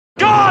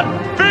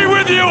God be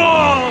with you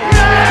all!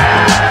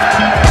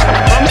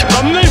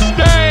 From this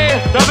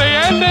day to the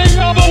ending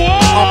of the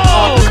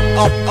world!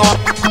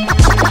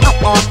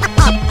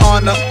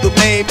 On up the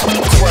main.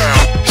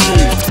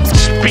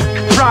 Speak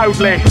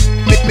proudly.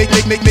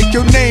 Make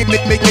your name,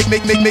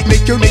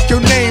 make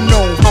your name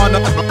known. On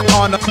up the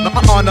crown.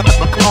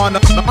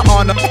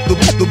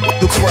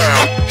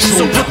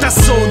 So put that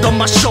sword on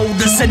my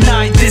shoulders and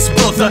I this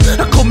brother.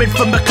 I'm coming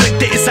from a clique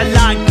that is a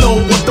light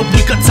low of the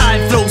weaker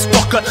time flows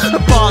fucker.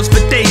 Bars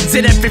for days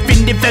and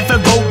everything they've ever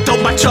wrote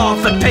on my chart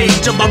for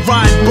page of my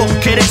rhyme book.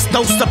 And it's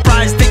no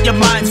surprise that your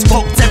mind's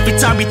fucked. Every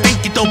time you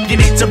think it up, you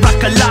need to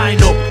rack a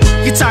line up.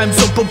 Your time's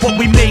up, but what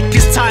we make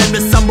is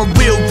timeless. I'm a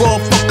real raw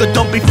fucker,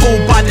 don't be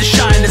fooled by the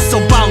shyness. So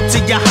bow to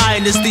your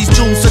highness, these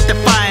jewels are the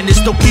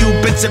finest. No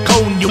Cubans or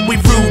Konya, with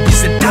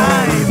rubies and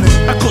diamonds.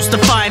 I cuts the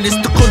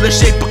finest, the colour,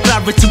 shape of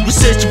clarity. We're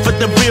searching for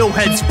the real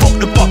heads, fuck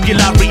the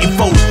popularity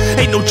vote.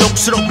 Ain't no joke,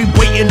 so don't be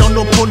waiting on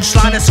no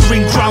punchline. I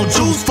scream Crown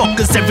Jewelz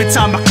fuckers every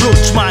time I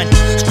clutch mine.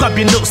 Scrub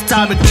your nuts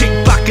time and kick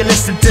back and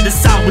listen to the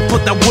sound. We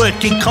put that work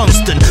in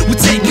constant, we're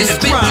taking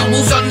the crown.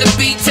 Jewels on the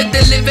beat to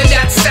deliver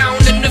that sound.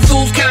 And the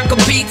fools can't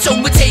compete, so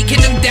we're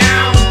taking them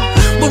down.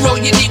 We're all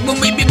unique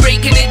when we be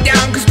breaking it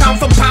down. Cause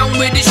pound for pound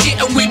we're the shit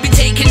and we be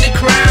taking the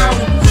crown.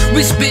 We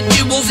spit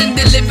jewels and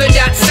deliver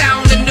that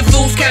sound. And the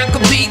fools can't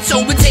compete,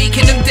 so we're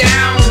taking them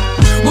down.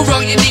 We're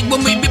all unique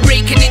when we be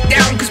breaking it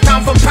down. Cause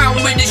pound for pound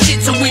we're the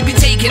shit, so we be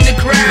taking the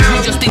crown.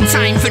 We're just in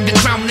time for the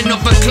crowning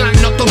of a clan,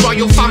 not the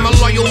royal fam. A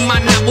loyal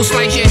man that will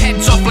slice your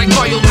heads off like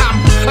boiled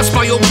ham. I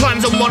spoil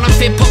plans and one of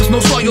hip-hop's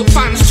most loyal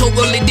fans.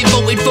 Totally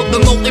devoted, fuck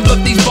the motive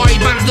of these boy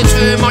bands. The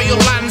turmoil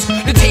lands,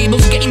 the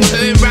table's getting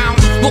turned round.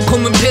 We'll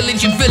come and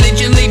pillage your village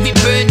and leave it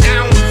burnt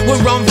down.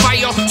 We're on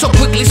fire, so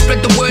quickly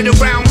spread the word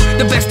around.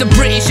 The best of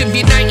British have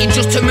united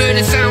just to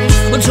murder sounds.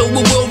 Until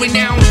we're world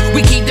renowned, we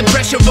keep the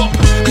pressure up.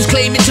 Cause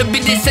claiming to be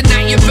this and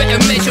that, you better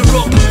measure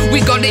up. We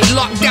got it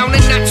locked down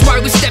and that's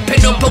why we're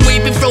stepping up. And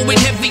we've been throwing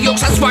heavy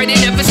ups, that's why they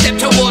never step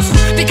to us.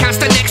 They can't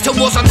stand next to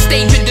us on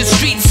stage in the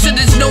streets. So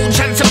there's no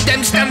chance of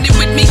them standing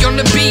with me on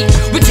the beat.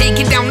 We're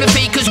taking down the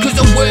fakers cause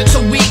the work's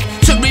so weak.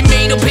 To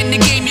remain up in the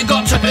game you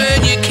got to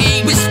earn your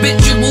key. We spit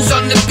jewels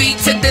on the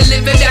beat to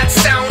deliver that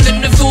sound.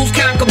 And the fools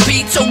can't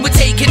compete, so we're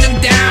taking them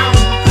down.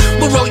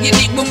 We're all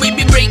unique when we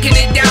be breaking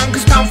it down.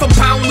 Cause pound for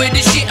pound we're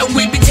the shit and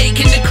we be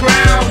taking the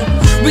crown.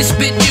 We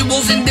spit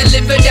jewels and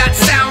deliver that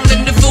sound.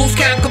 And the fools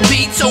can't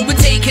compete, so we're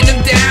taking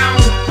them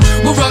down.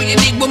 We're all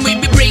unique when we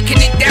be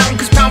breaking it down.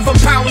 Cause pound for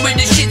pound we're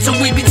the shit, so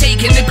we be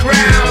taking the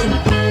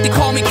crown. They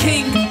call me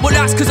king, but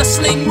that's cause I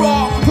sling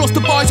raw. Plus the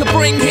boys I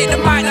bring hit the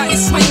mic like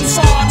it swings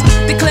hard.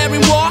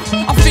 Declaring war,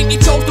 I think you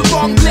chose the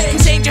wrong clip.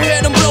 Cause ain't you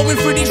heard them blowing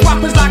through these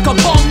rappers like a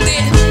bomb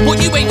did. But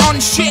you ain't on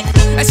shit,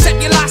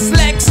 except your last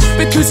legs.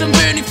 Because I'm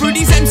burning through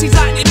these MCs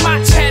like they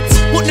match heads.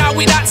 But now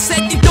with that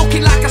said, you're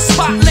ducking like a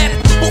spotlet.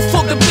 But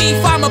fuck the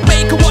beef, I'm a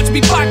baker, watch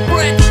me back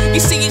bread.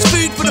 You see it's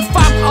food for the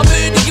fam, I'll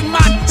murder your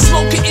man.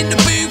 Smoke it in the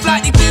booth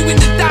like they do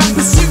in the dance.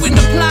 Pursuing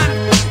the plan,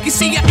 you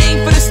see you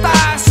aim for the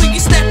stars. So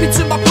you step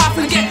into my path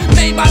and get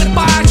made by the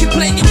bars. You're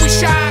playing with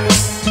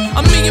sharks,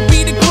 and me you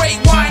be the great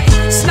white.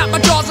 Snap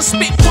my jaws and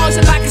spit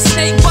poison like a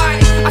snake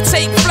bite. I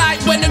take flight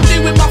when I'm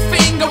doing my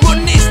thing. I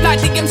run this like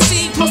the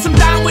MC, plus I'm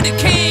down with the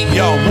king.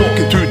 Yo, I'm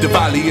walking through the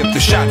valley of the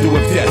shadow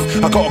of death.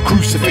 I got a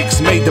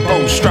crucifix made of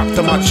bone strapped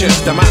to my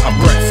chest. I'm out of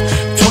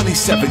breath.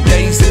 27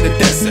 days in the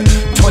desert,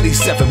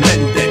 27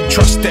 men dead.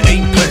 Trust it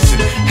ain't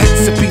pleasant.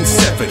 Heads have been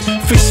severed,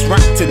 fists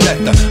wrapped in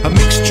leather. A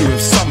mixture of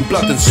sun,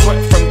 blood and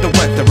sweat from the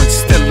weather. And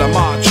still I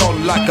march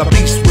on like a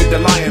beast with a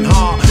lion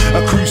heart.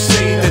 A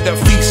crusader that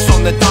feasts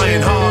on the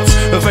dying hearts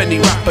of any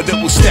rapper that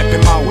will step in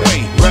my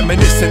way.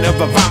 Reminiscent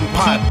of a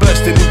vampire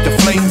bursting into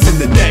flames in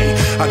the day.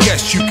 I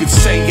guess you could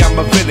say I'm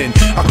a villain.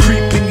 I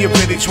creep in your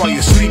village while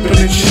you're sleeping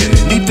and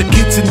shitting. Leave the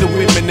kids and the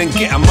women and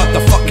get a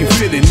motherfucking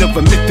feeling of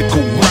a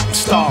mythical rap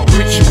star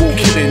ritual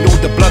killing. All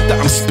the blood that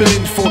I'm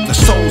spilling for the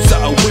souls that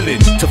are willing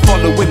to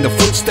follow in the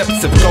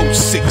footsteps of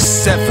Ghost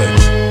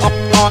 6-7.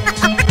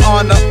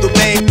 On up the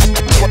main.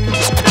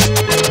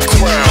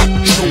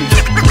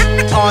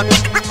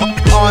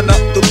 On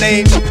up the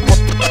main.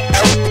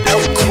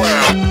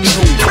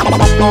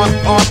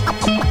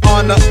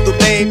 On up the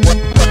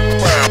main.